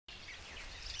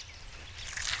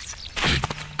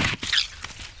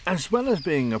As well as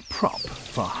being a prop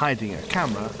for hiding a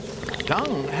camera,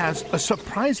 dung has a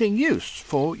surprising use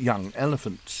for young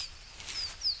elephants.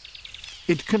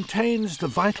 It contains the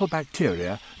vital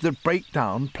bacteria that break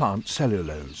down plant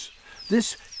cellulose.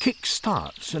 This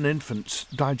kick-starts an infant's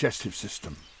digestive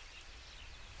system.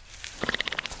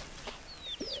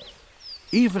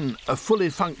 Even a fully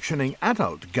functioning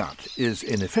adult gut is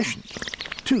inefficient.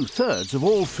 2/3 of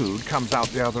all food comes out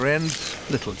the other end,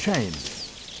 little change.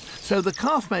 So the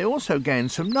calf may also gain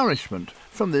some nourishment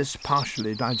from this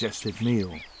partially digested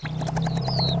meal.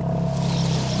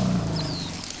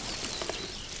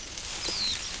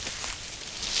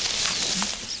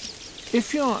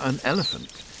 If you're an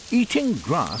elephant, eating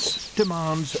grass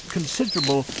demands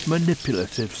considerable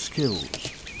manipulative skills.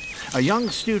 A young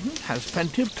student has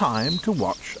plenty of time to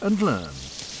watch and learn.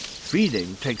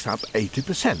 Feeding takes up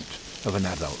 80% of an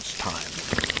adult's time.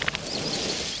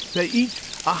 They eat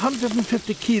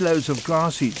 150 kilos of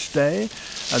grass each day,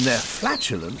 and their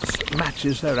flatulence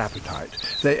matches their appetite.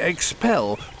 They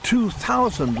expel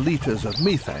 2,000 litres of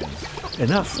methane,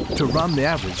 enough to run the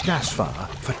average gas fire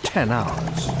for 10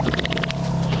 hours.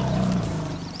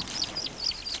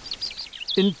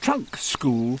 In trunk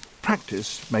school,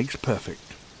 practice makes perfect.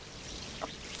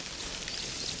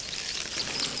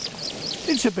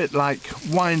 It's a bit like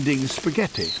winding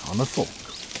spaghetti on a fork.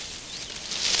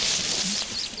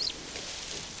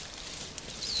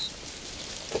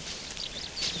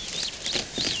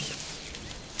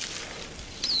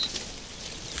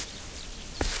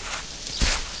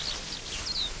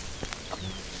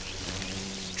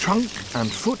 Trunk and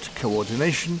foot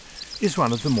coordination is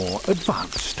one of the more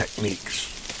advanced techniques.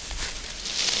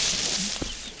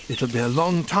 It'll be a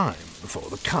long time before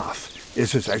the calf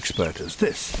is as expert as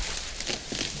this.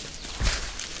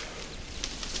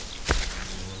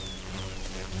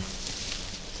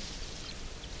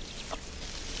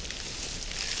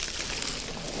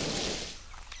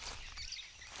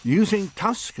 Using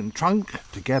tusk and trunk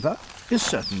together is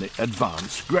certainly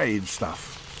advanced grade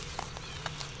stuff.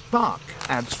 Bark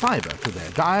adds fibre to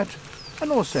their diet and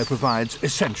also provides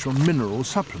essential mineral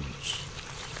supplements.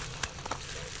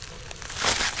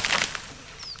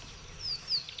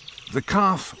 The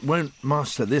calf won't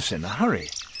master this in a hurry.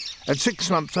 At 6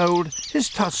 months old, his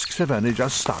tusks have only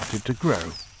just started to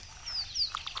grow.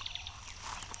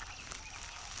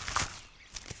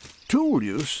 Tool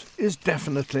use is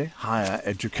definitely higher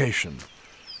education.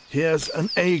 Here's an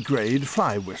A-grade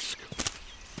fly whisk.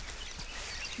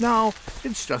 Now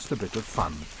it's just a bit of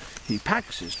fun. He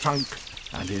packs his trunk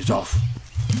and is off.